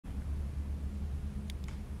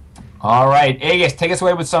All right, Aegis, take us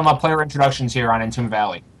away with some player introductions here on Entomb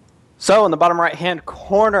Valley. So in the bottom right-hand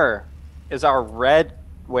corner is our red.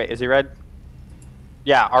 Wait, is he red?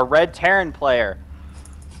 Yeah, our red Terran player,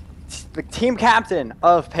 the team captain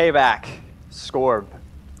of Payback, Skorb.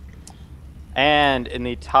 And in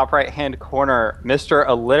the top right-hand corner, Mr.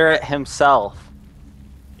 Illiterate himself.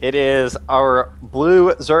 It is our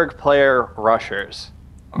blue Zerg player, Rushers.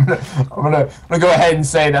 I'm gonna go ahead and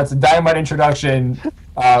say that's a dynamite introduction.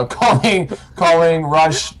 Calling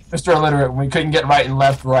Rush Mr. Illiterate when we couldn't get right and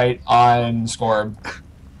left right on Skorb.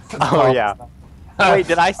 Oh yeah. Wait,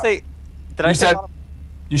 did I say? Did I say?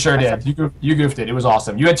 You sure did. You goofed it. It was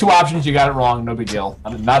awesome. You had two options. You got it wrong. No big deal.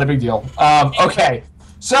 Not a big deal. Okay,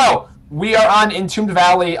 so we are on Entombed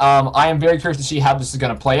Valley. I am very curious to see how this is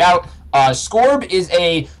going to play out. Skorb is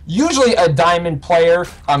usually a diamond player.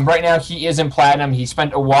 Right now he is in platinum. He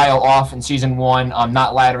spent a while off in season 1,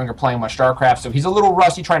 not laddering or playing much StarCraft, so he's a little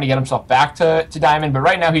rusty trying to get himself back to diamond. But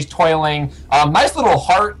right now he's toiling. Nice little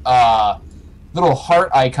heart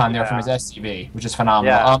icon there from his SCV, which is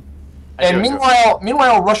phenomenal. Yeah. And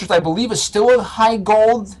meanwhile, Rushers, I believe, is still at high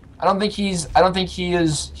gold. I don't think he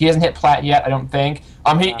is. He hasn't hit plat yet. I don't think.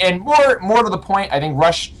 And more to the point, I think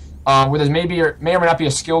Rush. Where there's may or may not be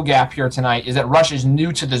a skill gap here tonight, is that Rush is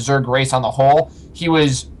new to the Zerg race on the whole. He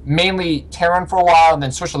was mainly Terran for a while, and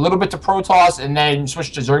then switched a little bit to Protoss, and then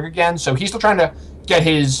switched to Zerg again. So he's still trying to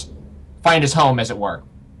find his home, as it were.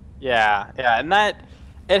 Yeah, and that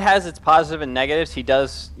it has its positive and negatives. He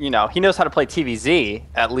does, he knows how to play TVZ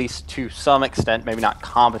at least to some extent, maybe not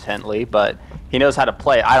competently, but he knows how to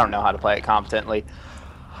play it. I don't know how to play it competently,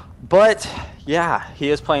 but yeah,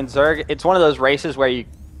 he is playing Zerg. It's one of those races where you.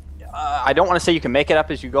 I don't want to say you can make it up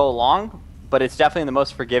as you go along, but it's definitely the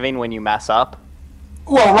most forgiving when you mess up.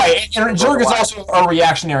 Well, right, and Zerg is also a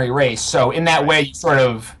reactionary race, so in that way,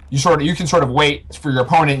 you can sort of wait for your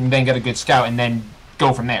opponent and then get a good scout and then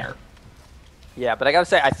go from there. Yeah, but I gotta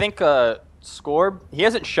say, I think Skorb, he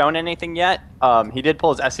hasn't shown anything yet. He did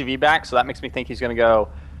pull his SCV back, so that makes me think he's gonna go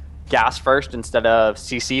gas first instead of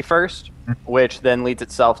CC first, which then leads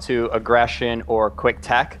itself to aggression or quick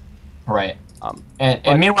tech. Right.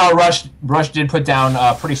 And meanwhile, Rush did put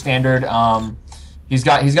down pretty standard. He's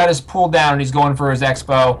got his pull down. And he's going for his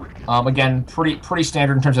expo. Again, pretty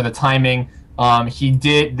standard in terms of the timing.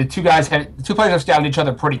 The two players have scouted each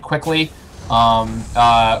other pretty quickly.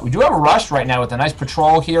 We do have a Rush right now with a nice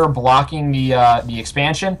patrol here blocking the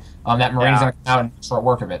expansion. That Marine's gonna come out and start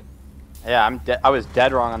work of it. Yeah, I was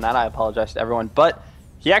dead wrong on that. I apologize to everyone, but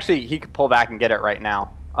he could pull back and get it right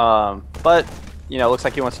now. But looks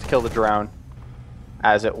like he wants to kill the drone,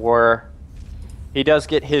 as it were. He does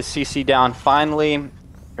get his CC down finally.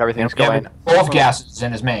 Everything's going. Both gases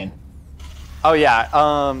in his main. Oh yeah.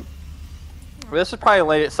 This has probably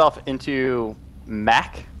laid itself into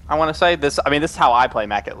mech. I want to say this. I mean, this is how I play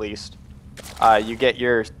mech at least. You get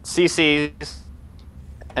your CCs,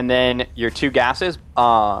 and then your 2 gases.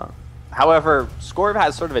 However, Skorb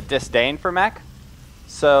has sort of a disdain for mech,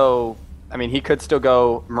 so I mean, he could still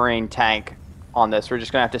go Marine tank on this. We're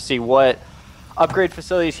just gonna have to see what upgrade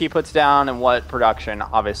facilities he puts down and what production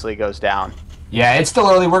obviously goes down. Yeah, it's still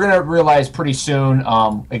early. We're gonna realize pretty soon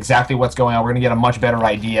exactly what's going on. We're gonna get a much better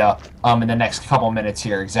idea in the next couple minutes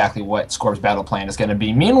here exactly what Skorb's battle plan is gonna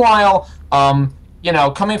be. Meanwhile,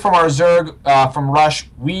 coming from our Zerg from Rush,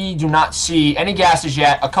 we do not see any gases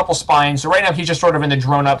yet. A couple spines. So right now he's just sort of in the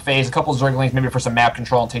drone up phase. A couple Zerglings maybe for some map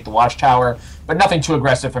control and take the watchtower, but nothing too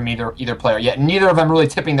aggressive from either player yet. Neither of them really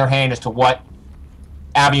tipping their hand as to what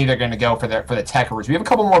avenue they're going to go for the tech routes. We have a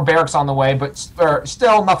couple more barracks on the way, but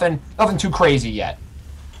still nothing too crazy yet.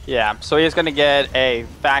 Yeah, so he is going to get a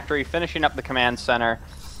factory, finishing up the command center.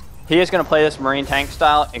 He is going to play this Marine tank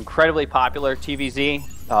style, incredibly popular TVZ.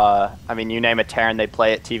 I mean, you name a Terran, they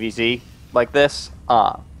play it TVZ like this.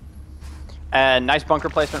 And nice bunker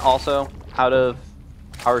placement also out of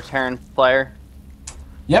our Terran player.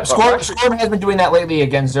 Yep, Skorb has been doing that lately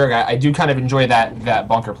against Zerg. I do kind of enjoy that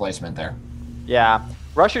bunker placement there. Yeah,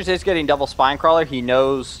 Rushers is getting double spine crawler. He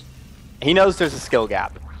knows there's a skill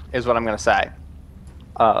gap, is what I'm going to say.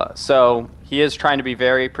 So he is trying to be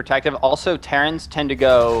very protective. Also, Terrans tend to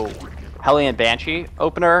go Hellion Banshee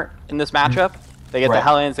opener in this matchup. They get the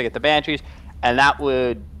Hellions, they get the Banshees, and that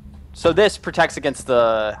would... So this protects against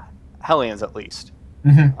the Hellions at least.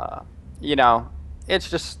 It's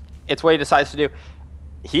what he decides to do.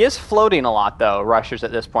 He is floating a lot, though, Rushers,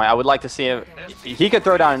 at this point. I would like to see him... He could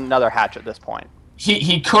throw down another hatch at this point.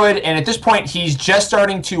 He could, and at this point, he's just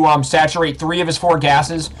starting to saturate 3 of his 4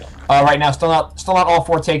 gases right now. Still not all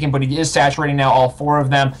 4 taken, but he is saturating now all 4 of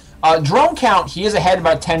them. Drone count, he is ahead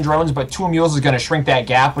about 10 drones, but 2 mules is going to shrink that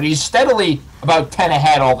gap. But he's steadily about 10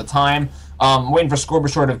 ahead all the time. Waiting for Skorb to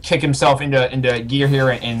sort of kick himself into gear here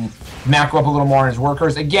and macro up a little more on his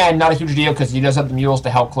workers. Again, not a huge deal because he does have the mules to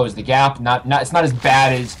help close the gap. It's not as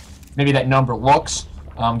bad as maybe that number looks,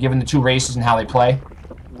 given the 2 races and how they play.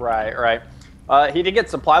 Right. He did get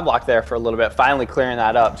supply block there for a little bit, finally clearing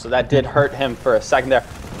that up. So that did hurt him for a second there.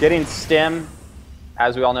 Getting stim,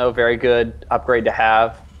 as we all know, very good upgrade to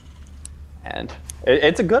have. And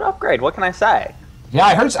it's a good upgrade. What can I say? Yeah,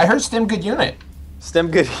 I heard stim good unit. Stim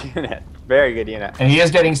good unit. Very good unit. And he is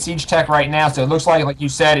getting siege tech right now, so it looks like you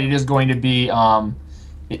said, it is going to be a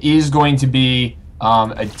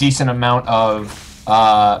decent amount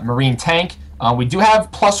of marine tank. We do have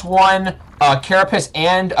 +1 carapace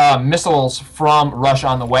and missiles from Rush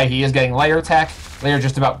on the way. He is getting layer tech. Layer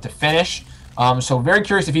just about to finish. So very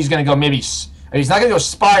curious if he's going to go maybe. He's not going to go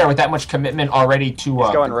Spire with that much commitment already to.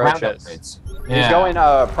 He's going Roaches. Yeah. He's going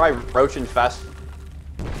probably Roach Infest.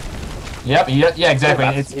 Yep. Yeah. Exactly.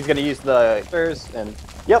 He's going to use the and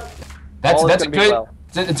yep. That's a good. Well.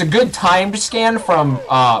 It's a good timed scan from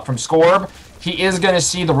Skorb. He is going to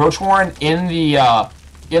see the Roach Warren in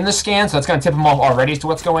the scan, so that's going to tip him off already as to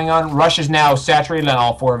what's going on. Rush is now saturated on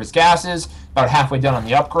all 4 of his gases, about halfway done on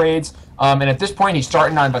the upgrades. And at this point, he's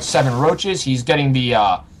starting on about 7 Roaches. He's getting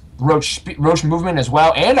the Roach movement as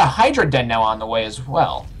well, and a Hydra Den now on the way as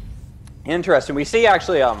well. Interesting. We see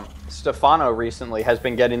actually Stefano recently has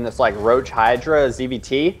been getting this like Roach Hydra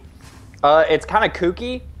ZVT. It's kind of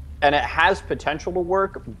kooky, and it has potential to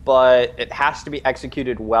work, but it has to be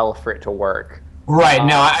executed well for it to work. Right.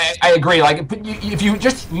 No, I agree. Like, if you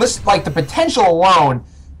just list like the potential alone,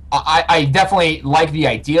 I definitely like the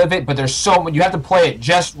idea of it. But there's you have to play it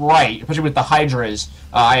just right, especially with the Hydras.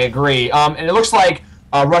 I agree. And it looks like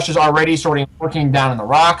Rush is already sort of working down in the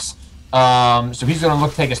rocks. So he's going to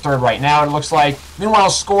look to take his 3rd right now, it looks like. Meanwhile,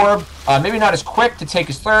 Skorb, maybe not as quick to take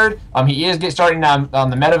his 3rd. He is starting on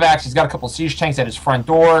the medevacs. He's got a couple of siege tanks at his front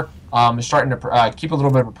door. He's starting to keep a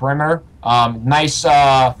little bit of a perimeter. Nice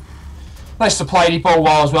supply depot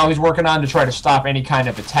wall as well he's working on to try to stop any kind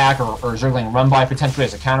of attack or Zergling run-by potentially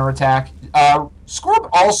as a counterattack. Skorb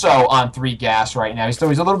also on 3 gas right now. He's a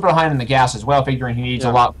little bit behind in the gas as well, figuring he needs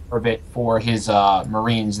a lot more of it for his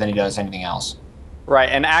Marines than he does anything else. Right,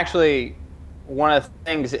 and actually, one of the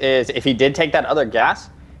things is if he did take that other gas,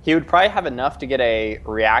 he would probably have enough to get a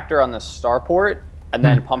reactor on the starport and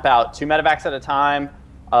then pump out 2 medevacs at a time.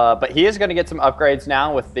 But he is going to get some upgrades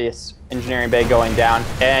now with this engineering bay going down,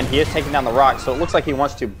 and he is taking down the rocks, so it looks like he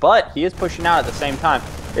wants to, but he is pushing out at the same time.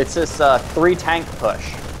 It's this 3 tank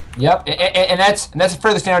push. Yep, and that's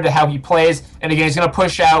further standard to how he plays. And again, he's going to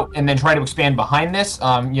push out and then try to expand behind this.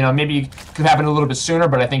 Maybe it could happen a little bit sooner,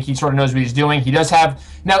 but I think he sort of knows what he's doing. He does have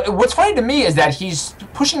now. What's funny to me is that he's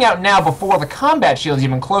pushing out now before the combat shield is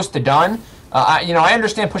even close to done. I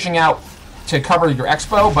understand pushing out to cover your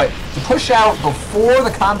expo, but to push out before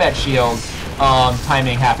the combat shield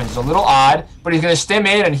timing happens is a little odd. But he's going to stem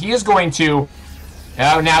in, and he is going to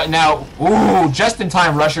just in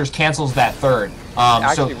time. Rushers cancels that 3rd.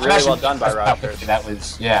 Actually, really well done by Rushers. That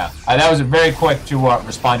was that was very quick to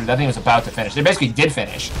respond to. I think it was about to finish. They basically did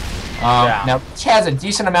finish. Now Rich has a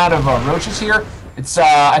decent amount of Roaches here. It's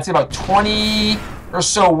I'd say about 20 or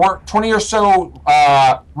so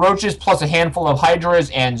Roaches plus a handful of Hydras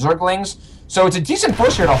and Zerglings. So it's a decent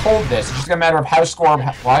push here to hold this. It's just a matter of how Skorb,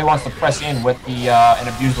 why he wants to press in with the and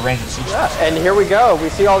abuse the range of the siege. Yeah, and here we go. We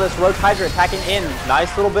see all this Roach Hydra attacking in.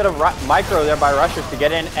 Nice little bit of micro there by Rushers to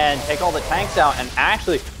get in and take all the tanks out. And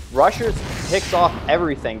actually, Rushers picks off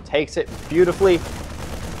everything, takes it beautifully.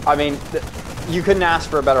 I mean, you couldn't ask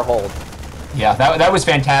for a better hold. Yeah, that was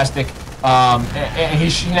fantastic. And he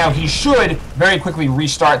should very quickly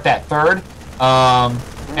restart that 3rd.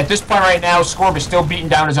 At this point right now, Skorb is still beating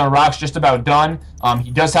down his own rocks, just about done.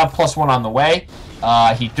 He does have +1 on the way.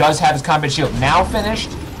 He does have his combat shield now finished.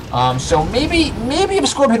 So maybe if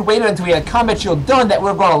Skorb had waited until he had combat shield done, that would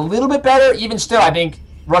have gone a little bit better. Even still, I think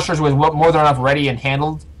Rushers was more than enough ready and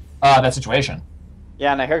handled that situation.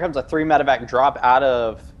 Yeah, now here comes a 3 medevac drop out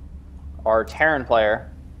of our Terran player,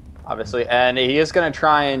 obviously. And he is going to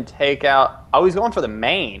try and take out... Oh, he's going for the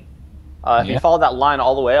main. If he followed that line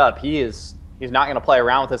all the way up, he's not going to play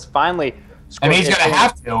around with this. Finally, I mean, he's going to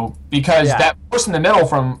have to, because that force in the middle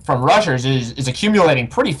from Rushers is accumulating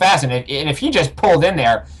pretty fast. And if he just pulled in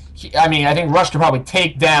there, I think Rush could probably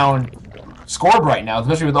take down Skorb right now,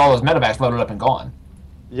 especially with all those medevacs loaded up and gone.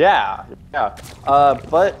 Yeah.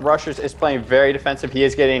 But Rushers is playing very defensive. He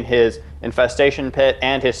is getting his Infestation Pit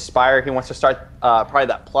and his Spire. He wants to start probably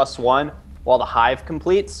that +1 while the Hive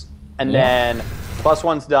completes. And then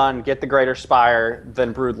 +1's done, get the Greater Spire,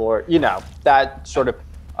 then Broodlord. You know, that sort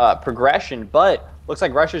of progression. But looks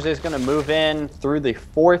like Rushers is going to move in through the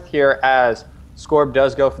 4th here as Skorb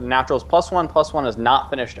does go for the naturals. +1 is not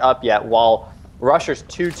finished up yet, while Rushers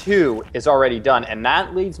 2-2 is already done. And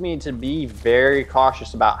that leads me to be very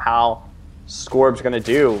cautious about how Skorb's going to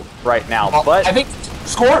do right now. Well, but I think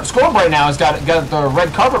Skorb right now has got the red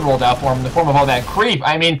carpet rolled out for him in the form of all that creep.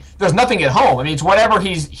 I mean, there's nothing at home. I mean, it's whatever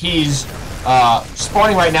he's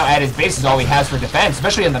spawning right now at his base is all he has for defense,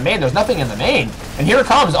 especially in the main. There's nothing in the main. And here it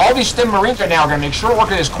comes. All these Stim Marines right now are going to make short work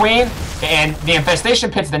of this queen, and the infestation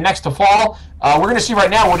pit's the next to fall. We're going to see right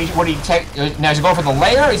now now is he going for the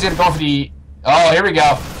lair? Is he going to go for the... Oh, here we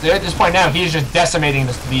go. So at this point now, he's just decimating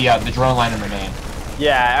the drone line in the main.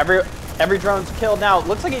 yeah, every drone's killed now. It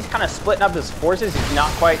looks like he's kind of splitting up his forces. He's not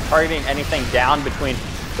quite targeting anything down between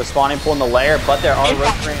the spawning pool and the lair, but there are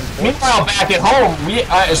reinforcements. Meanwhile, back at home,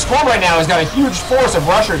 Skorb right now has got a huge force of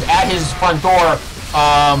rushers at his front door,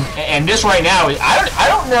 and this right now, I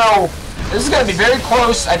don't know. This is going to be very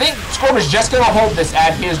close. I think Skorb is just going to hold this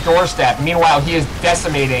at his doorstep. Meanwhile, he is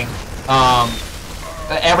decimating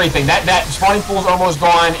everything. That spawning pool is almost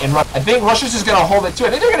gone, and I think Rushers is going to hold it too. I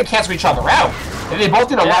think they're going to cancel each other out. They both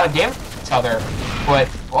did a lot of damage to each other, but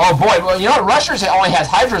oh boy, well, you know what? Rushers only has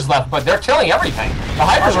Hydras left, but they're killing everything. The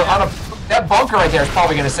Hydras are on that bunker right there is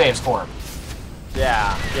probably going to save Skorb.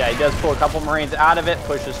 Yeah, he does pull a couple Marines out of it,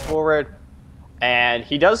 pushes forward, and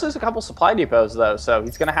he does lose a couple supply depots though, so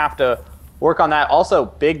he's going to have to work on that. Also,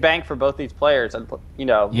 big bank for both these players, and you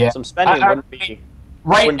know, some spending wouldn't be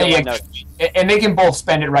right. And they can both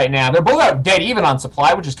spend it right now. They're both out dead even on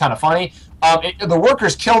supply, which is kind of funny. The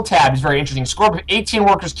workers kill tab is very interesting. Skorb 18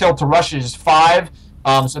 workers killed to Rush's 5.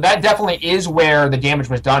 So that definitely is where the damage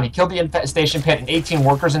was done. He killed the infestation pit and 18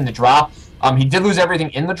 workers in the drop. He did lose everything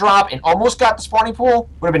in the drop and almost got the spawning pool.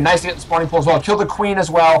 Would have been nice to get the spawning pool as well. Killed the queen as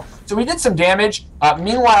well. So he did some damage.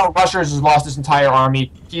 Meanwhile, Rushers has lost his entire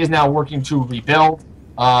army. He is now working to rebuild.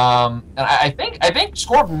 And I think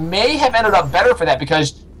Skorb may have ended up better for that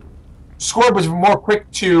because Skorb was more quick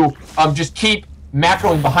to just keep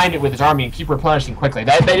macroing behind it with his army and keep replenishing quickly.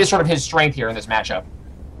 That is sort of his strength here in this matchup.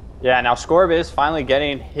 Yeah, now Skorb is finally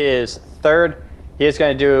getting his 3rd. He is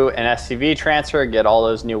going to do an SCV transfer, get all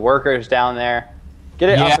those new workers down there, get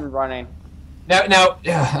it up and running. Now,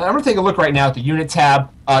 I'm going to take a look right now at the unit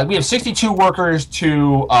tab. We have 62 workers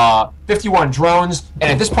to 51 drones,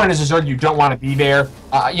 and at this point as a Zerg, you don't want to be there.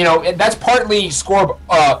 You know, that's partly Skorb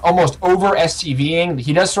almost over SCVing.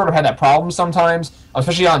 He does sort of have that problem sometimes,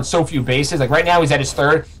 especially on so few bases. Like right now, he's at his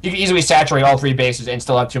 3rd. He can easily saturate all 3 bases and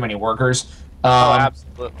still have too many workers.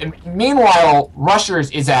 Absolutely. And meanwhile,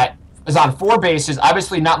 Rushers is on 4 bases,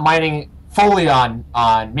 obviously not mining fully on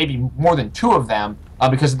maybe more than 2 of them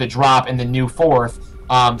because of the drop and the new 4th.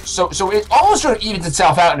 So it almost sort of evens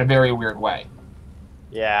itself out in a very weird way.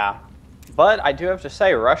 Yeah, but I do have to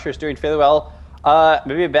say, Rusher's doing fairly well.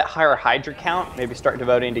 Maybe a bit higher Hydra count. Maybe start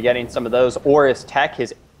devoting to getting some of those, or his tech,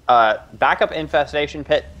 his backup infestation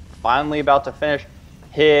pit, finally about to finish.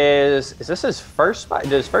 Is this his first spire?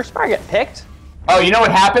 Did his first spire get picked? Oh, you know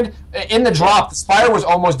what happened? In the drop, the Spire was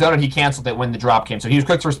almost done, and he canceled it when the drop came. So he was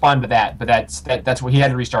quick to respond to that, but that's what he had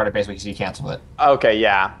to restart it basically because he canceled it. Okay,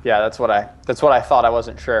 yeah, that's what I thought. I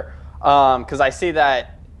wasn't sure because I see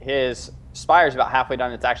that his Spire's about halfway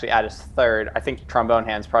done. It's actually at his 3rd. I think Trombone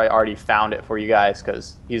Hand's probably already found it for you guys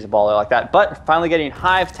because he's a baller like that. But finally getting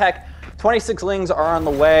Hive Tech. 26 Lings are on the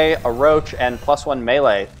way, a Roach, and +1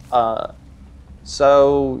 melee.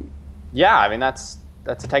 So yeah, I mean that's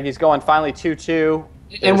the tech he's going. Finally 2-2.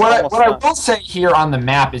 And what I will say here on the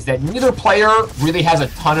map is that neither player really has a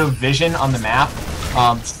ton of vision on the map.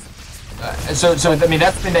 So I mean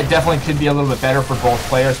that's something that definitely could be a little bit better for both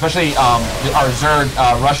players, especially our Zerg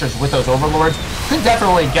Rushers with those Overlords. Could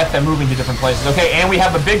definitely get them moving to different places. Okay, and we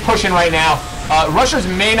have a big push in right now. Rushers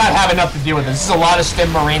may not have enough to deal with this. This is a lot of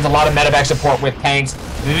Stim Marines, a lot of medevac support with tanks.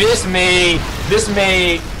 This may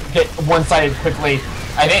get one-sided quickly.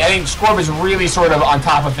 I think Skorb is really sort of on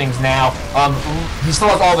top of things now. He still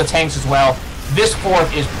has all the tanks as well. This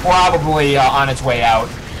 4th is probably on its way out.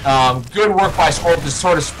 Good work by Skorb to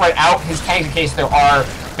sort of spread out his tanks in case there are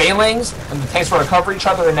failings, and the tanks sort of cover each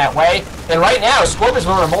other in that way. And right now, Skorb is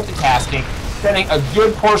really multitasking, sending a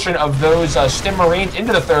good portion of those Stim Marines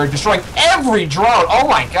into the 3rd, destroying every drone. Oh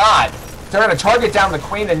my god! They're going to target down the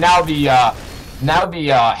Queen and now the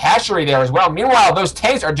hatchery there as well. Meanwhile, those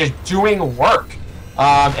tanks are just doing work.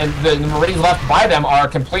 And the Marines left by them are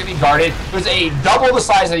completely guarded. There's a double the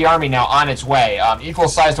size of the army now on its way, equal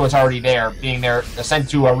size to what's already there, being there sent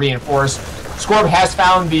to reinforce. Skorb has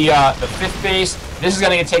found the 5th base. This is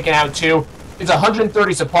going to get taken out too. It's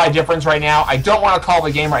 130 supply difference right now. I don't want to call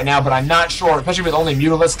the game right now, but I'm not sure, especially with only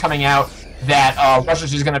Mutalisks coming out, that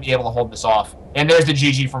Rushers is going to be able to hold this off. And there's the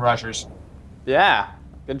GG from Rushers. Yeah,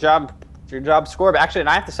 good job. Good job, Skorb. Actually, and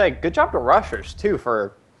I have to say, good job to Rushers, too,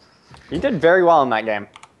 for... He did very well in that game.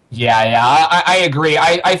 Yeah, I agree.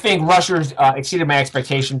 I think Rushers exceeded my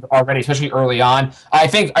expectations already, especially early on. I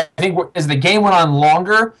think as the game went on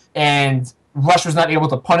longer and Rush was not able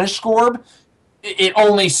to punish Skorb, it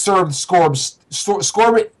only served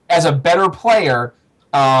Skorb as a better player.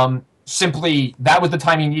 Simply, that was the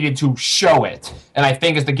time he needed to show it. And I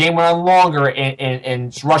think as the game went on longer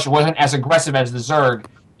and Rush wasn't as aggressive as the Zerg,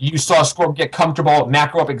 you saw Skorb get comfortable,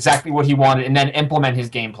 macro up exactly what he wanted, and then implement his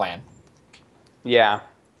game plan. Yeah,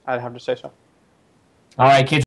 I'd have to say so. All right, kids.